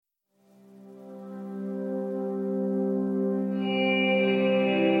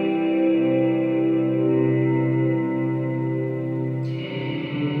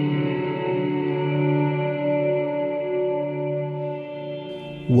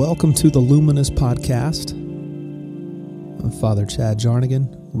Welcome to the Luminous Podcast. I'm Father Chad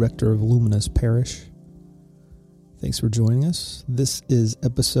Jarnigan, rector of Luminous Parish. Thanks for joining us. This is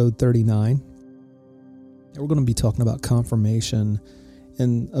episode 39. We're going to be talking about confirmation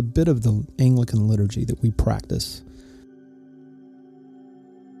and a bit of the Anglican liturgy that we practice.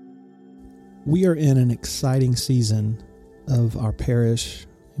 We are in an exciting season of our parish.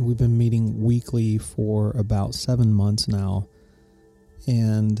 We've been meeting weekly for about 7 months now.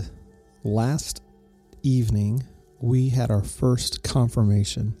 And last evening, we had our first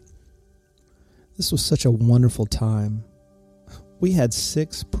confirmation. This was such a wonderful time. We had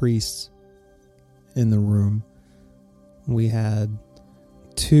 6 priests in the room. We had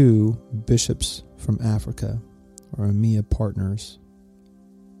 2 bishops from Africa, or AMIA partners,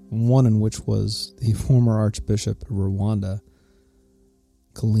 one in which was the former Archbishop of Rwanda,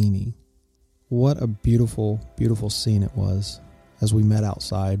 Kalini. What a beautiful, beautiful scene it was as we met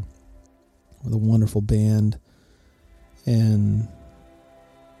outside with a wonderful band and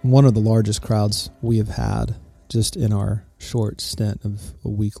one of the largest crowds we have had just in our short stint of a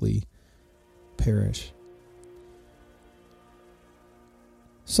weekly parish.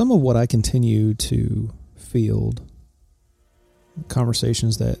 Some of what I continue to field,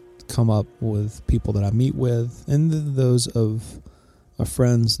 conversations that come up with people that I meet with, and those of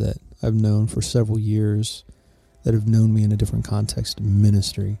friends that I've known for several years that have known me in a different context of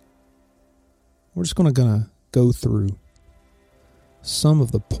ministry. We're just going to go through some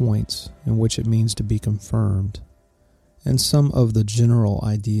of the points in which it means to be confirmed and some of the general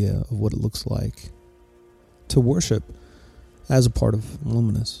idea of what it looks like to worship as a part of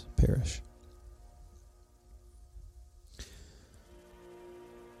Luminous Parish.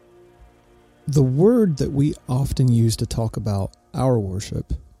 The word that we often use to talk about our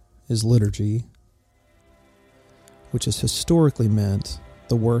worship is liturgy, which has historically meant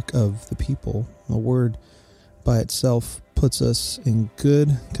the work of the people. The word by itself puts us in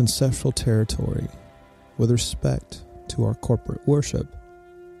good conceptual territory with respect to our corporate worship.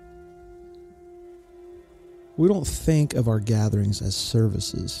 We don't think of our gatherings as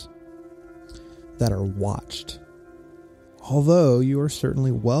services that are watched, although you are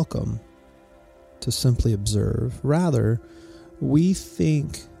certainly welcome to simply observe. Rather, we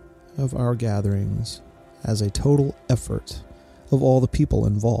think of our gatherings as a total effort of all the people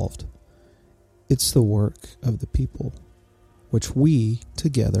involved. It's the work of the people, which we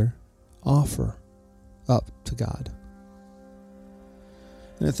together offer up to God.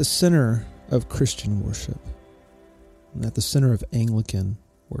 And at the center of Christian worship, and at the center of Anglican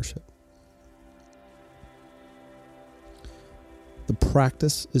worship, the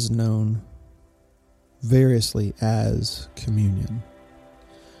practice is known variously as communion,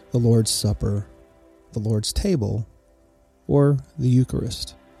 the Lord's Supper, the Lord's table, or the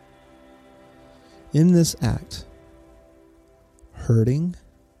Eucharist. In this act, hurting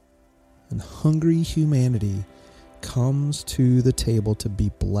and hungry humanity comes to the table to be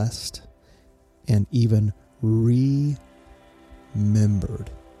blessed and even remembered,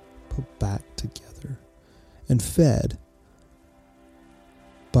 put back together, and fed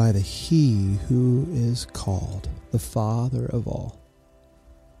by the He who is called the Father of all.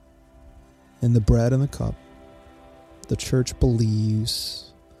 In the bread and the cup, the Church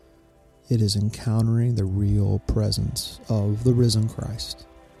believes it is encountering the real presence of the risen Christ.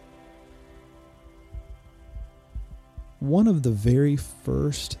 One of the very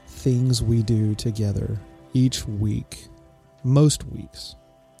first things we do together each week, most weeks,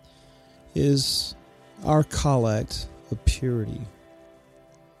 is our collect of purity.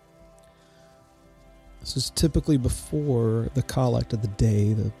 This is typically before the collect of the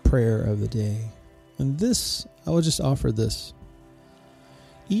day, the prayer of the day. And this, I would just offer this.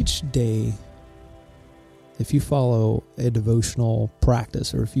 Each day, if you follow a devotional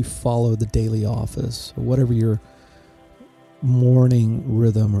practice, or if you follow the daily office, or whatever your morning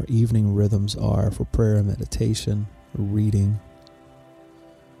rhythm or evening rhythms are for prayer and meditation or reading,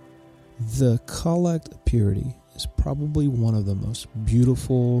 the collect of purity is probably one of the most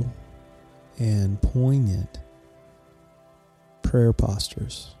beautiful and poignant prayer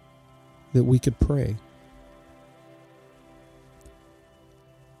postures that we could pray.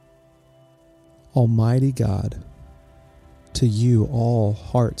 Almighty God, to you all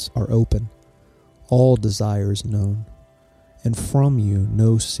hearts are open, all desires known, and from you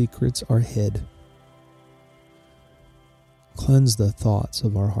no secrets are hid. Cleanse the thoughts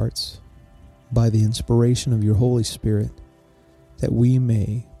of our hearts by the inspiration of your Holy Spirit, that we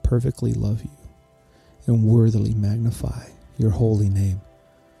may perfectly love you and worthily magnify your holy name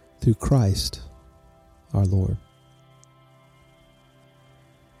through Christ our Lord.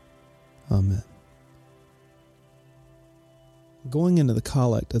 Amen. Going into the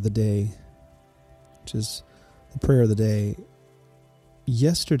collect of the day, which is the prayer of the day,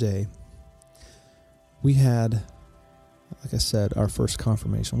 yesterday we had, like I said, our first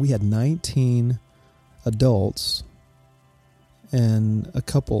confirmation. We had 19 adults and a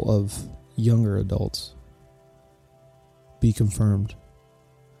couple of younger adults be confirmed.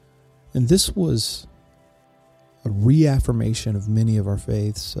 And this was a reaffirmation of many of our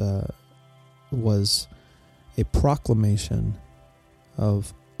faiths, was a proclamation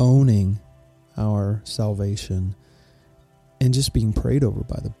of owning our salvation and just being prayed over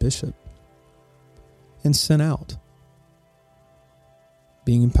by the bishop and sent out,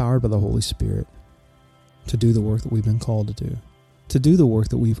 being empowered by the Holy Spirit to do the work that we've been called to do the work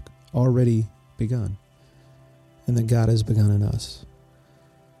that we've already begun and that God has begun in us.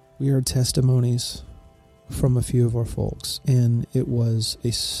 We heard testimonies from a few of our folks, and it was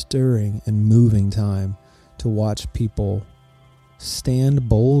a stirring and moving time to watch people stand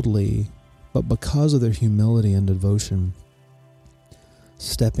boldly, but because of their humility and devotion,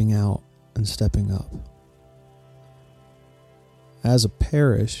 stepping out and stepping up. As a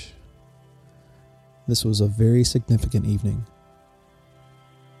parish, this was a very significant evening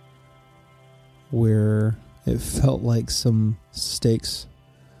where it felt like some stakes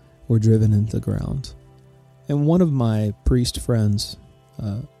were driven into the ground. And one of my priest friends,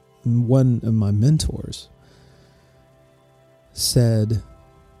 one of my mentors, said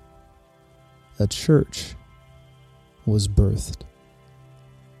a church was birthed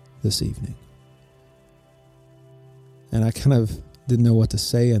this evening. And I kind of didn't know what to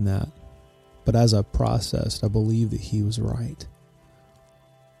say in that. But as I processed, I believe that he was right.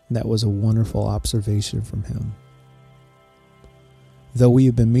 That was a wonderful observation from him. Though we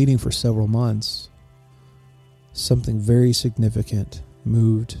have been meeting for several months, something very significant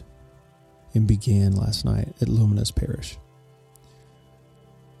moved and began last night at Luminous Parish.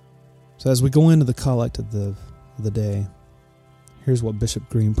 So as we go into the collect of the day, here's what Bishop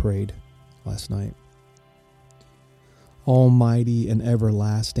Green prayed last night. Almighty and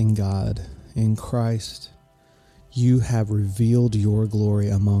everlasting God, in Christ, you have revealed your glory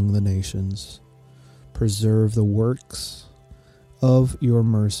among the nations. Preserve the works of your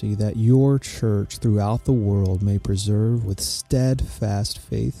mercy, that your church throughout the world may preserve with steadfast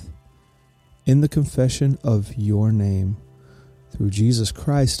faith in the confession of your name, through Jesus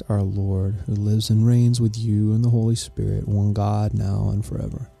Christ our Lord, who lives and reigns with you in the Holy Spirit, one God, now and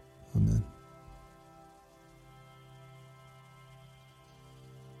forever. Amen.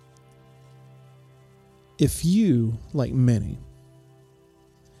 If you, like many,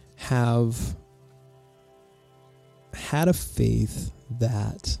 have had a faith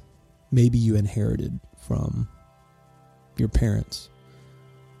that maybe you inherited from your parents,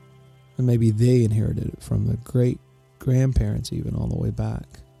 and maybe they inherited it from the great grandparents, even all the way back.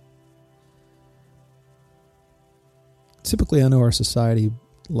 Typically, I know our society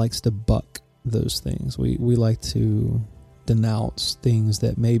likes to buck those things. We like to denounce things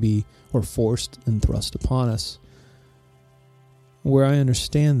that maybe were forced and thrust upon us. Where I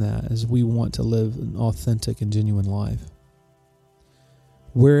understand that is we want to live an authentic and genuine life.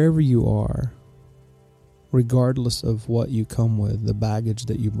 Wherever you are, regardless of what you come with, the baggage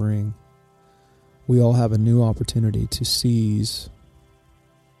that you bring, we all have a new opportunity to seize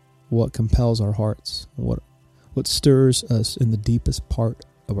what compels our hearts, what stirs us in the deepest part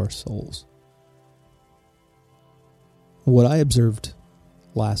of our souls. What I observed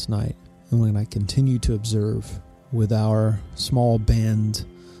last night, and when I continue to observe with our small band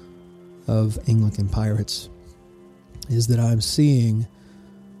of Anglican pirates, is that I'm seeing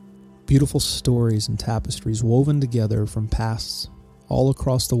beautiful stories and tapestries woven together from pasts all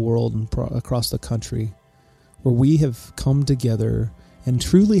across the world and across the country, where we have come together and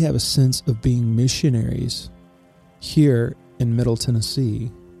truly have a sense of being missionaries here in Middle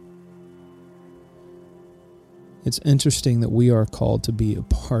Tennessee. It's interesting that we are called to be a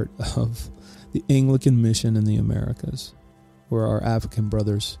part of the Anglican mission in the Americas, where our African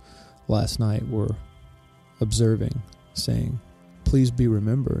brothers last night were observing, saying, please be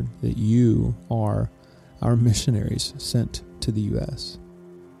remembered that you are our missionaries sent to the U.S.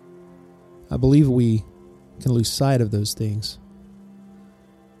 I believe we can lose sight of those things,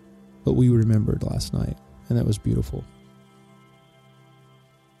 but we remembered last night, and that was beautiful.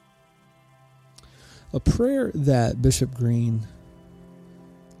 A prayer that Bishop Green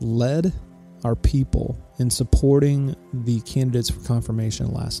led our people in supporting the candidates for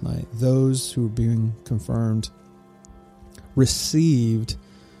confirmation last night, those who were being confirmed, received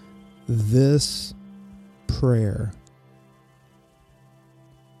this prayer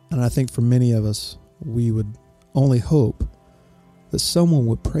And I think for many of us, we would only hope that someone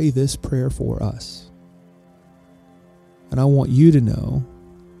would pray this prayer for us. And I want you to know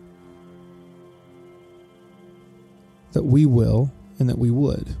that we will and that we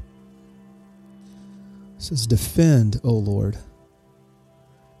would. It says, defend, O Lord,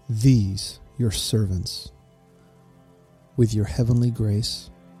 these your servants with your heavenly grace,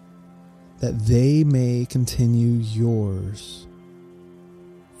 that they may continue yours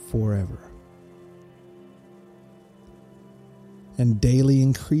forever, and daily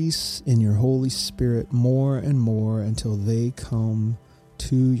increase in your Holy Spirit more and more until they come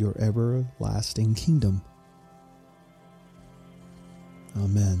to your everlasting kingdom.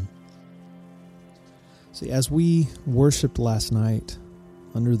 Amen. See, as we worshiped last night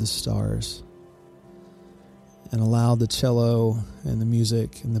under the stars and allowed the cello and the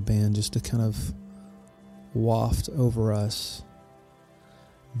music and the band just to kind of waft over us,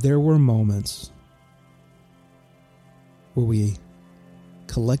 there were moments where we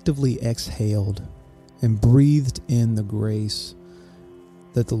collectively exhaled and breathed in the grace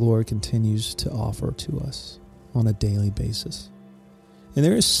that the Lord continues to offer to us on a daily basis. And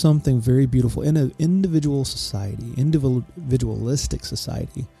there is something very beautiful in an individual society, individualistic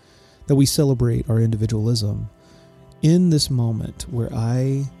society, that we celebrate our individualism in this moment where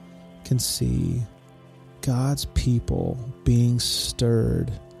I can see God's people being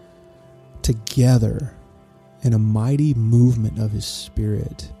stirred together in a mighty movement of His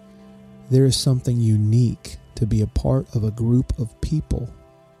Spirit. There is something unique to be a part of a group of people,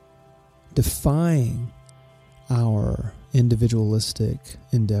 defying our individualistic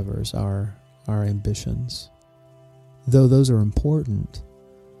endeavors, our ambitions. Though those are important,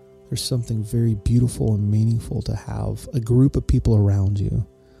 there's something very beautiful and meaningful to have a group of people around you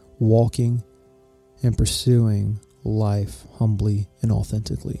walking and pursuing life humbly and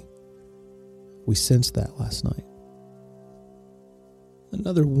authentically. We sensed that last night.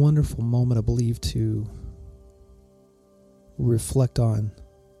 Another wonderful moment, I believe, to reflect on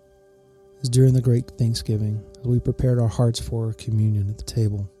is during the Great Thanksgiving, as we prepared our hearts for communion at the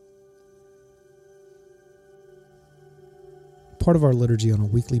table. Part of our liturgy on a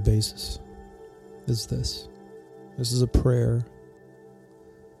weekly basis is this. This is a prayer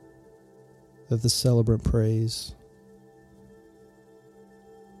that the celebrant prays.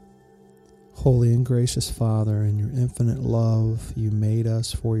 Holy and gracious Father, in your infinite love, you made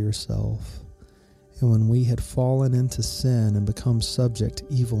us for yourself. And when we had fallen into sin and become subject to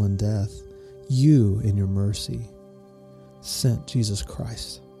evil and death, you, in your mercy, sent Jesus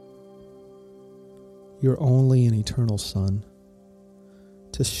Christ, your only and eternal Son,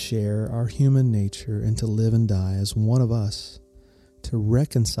 to share our human nature and to live and die as one of us, to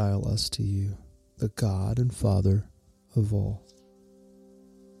reconcile us to you, the God and Father of all.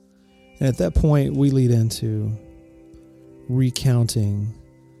 And at that point, we lead into recounting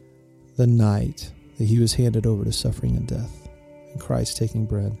the night that he was handed over to suffering and death, and Christ taking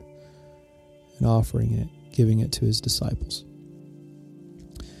bread and offering it, giving it to his disciples.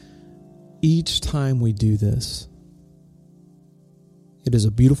 Each time we do this, it is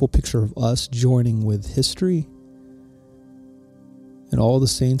a beautiful picture of us joining with history and all the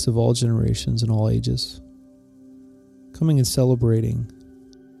saints of all generations and all ages, coming and celebrating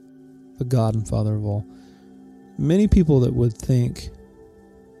the God and Father of all. Many people that would think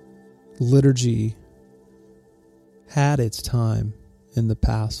liturgy had its time in the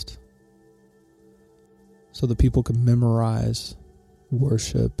past so that people could memorize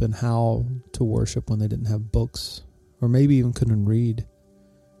worship and how to worship when they didn't have books or maybe even couldn't read.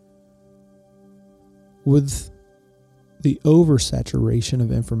 With the oversaturation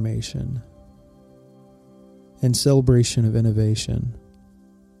of information and celebration of innovation,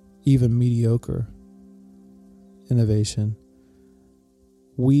 even mediocre innovation,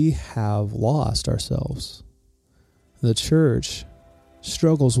 we have lost ourselves. The church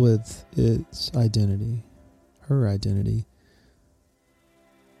struggles with its identity, her identity.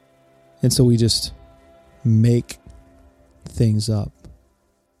 And so we just make things up,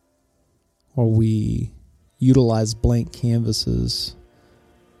 or we utilize blank canvases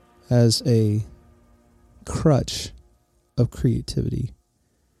as a crutch of creativity.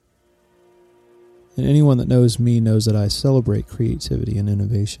 And anyone that knows me knows that I celebrate creativity and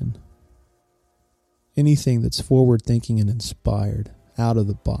innovation. Anything that's forward-thinking and inspired, out of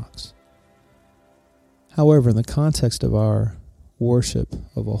the box. However, in the context of our worship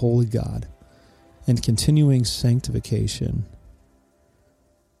of a holy God and continuing sanctification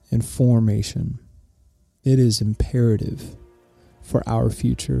and formation, it is imperative for our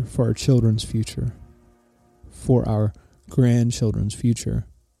future, for our children's future, for our grandchildren's future,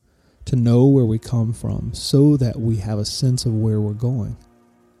 to know where we come from so that we have a sense of where we're going.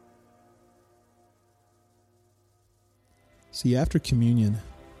 See, after communion,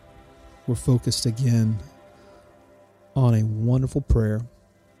 we're focused again on a wonderful prayer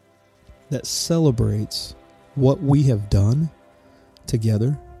that celebrates what we have done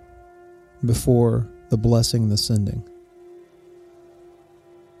together before the blessing and the sending.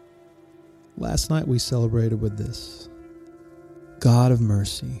 Last night we celebrated with this: God of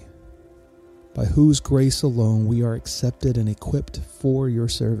mercy, by whose grace alone we are accepted and equipped for your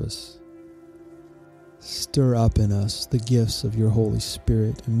service. Stir up in us the gifts of your Holy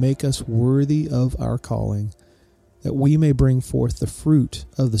Spirit and make us worthy of our calling, that we may bring forth the fruit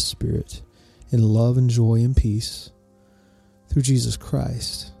of the Spirit in love and joy and peace, through Jesus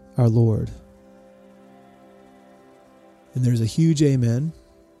Christ, our Lord. And there's a huge amen.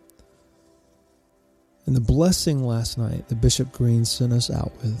 And the blessing last night that Bishop Green sent us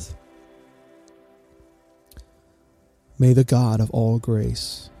out with: may the God of all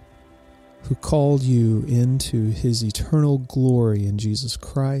grace, who called you into his eternal glory in Jesus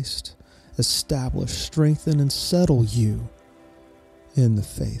Christ, establish, strengthen, and settle you in the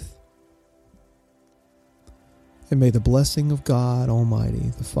faith. And may the blessing of God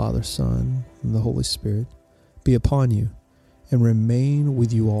Almighty, the Father, Son, and the Holy Spirit be upon you and remain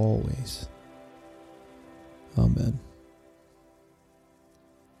with you always. Amen.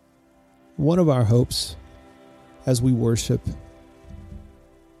 One of our hopes as we worship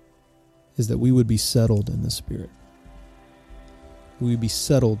is that we would be settled in the Spirit. We would be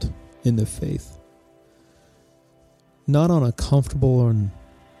settled in the faith. Not on a comfortable or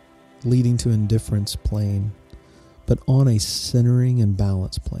leading to indifference plane, but on a centering and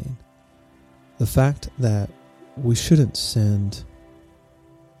balance plane. The fact that we shouldn't send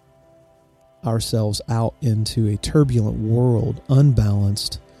ourselves out into a turbulent world,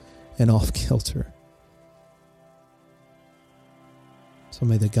 unbalanced and off kilter. So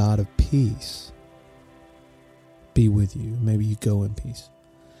may the God of peace be with you. Maybe you go in peace.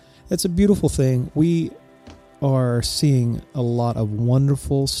 It's a beautiful thing. We are seeing a lot of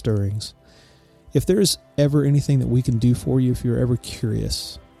wonderful stirrings. If there's ever anything that we can do for you, if you're ever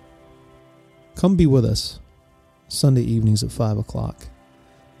curious, come be with us Sunday evenings at 5 o'clock.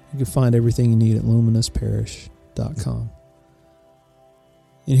 You can find everything you need at luminasparish.com.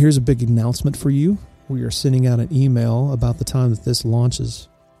 And here's a big announcement for you. We are sending out an email about the time that this launches.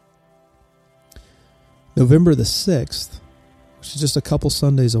 November the 6th, which is just a couple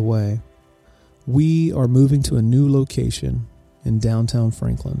Sundays away, we are moving to a new location in downtown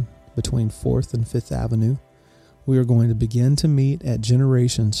Franklin between 4th and 5th Avenue. We are going to begin to meet at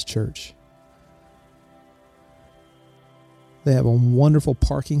Generations Church. They have a wonderful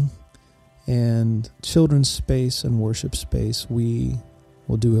parking and children's space and worship space. We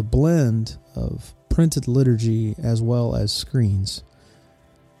will do a blend of printed liturgy as well as screens.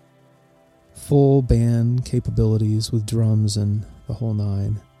 Full band capabilities with drums and the whole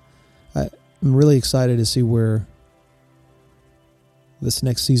nine. I'm really excited to see where this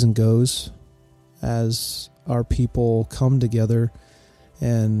next season goes as our people come together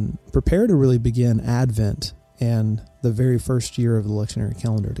and prepare to really begin Advent and the very first year of the lectionary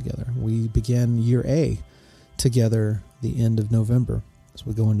calendar together. We began year A together the end of November as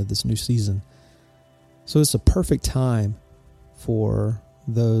we go into this new season. So it's a perfect time for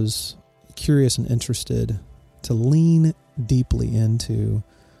those curious and interested to lean deeply into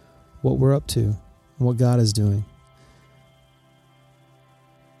what we're up to and what God is doing.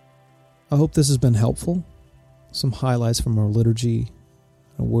 I hope this has been helpful. Some highlights from our liturgy,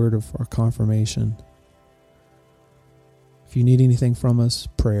 a word of our confirmation. If you need anything from us,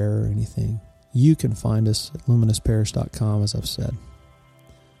 prayer or anything, you can find us at luminasparish.com, as I've said.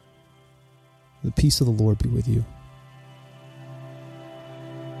 The peace of the Lord be with you.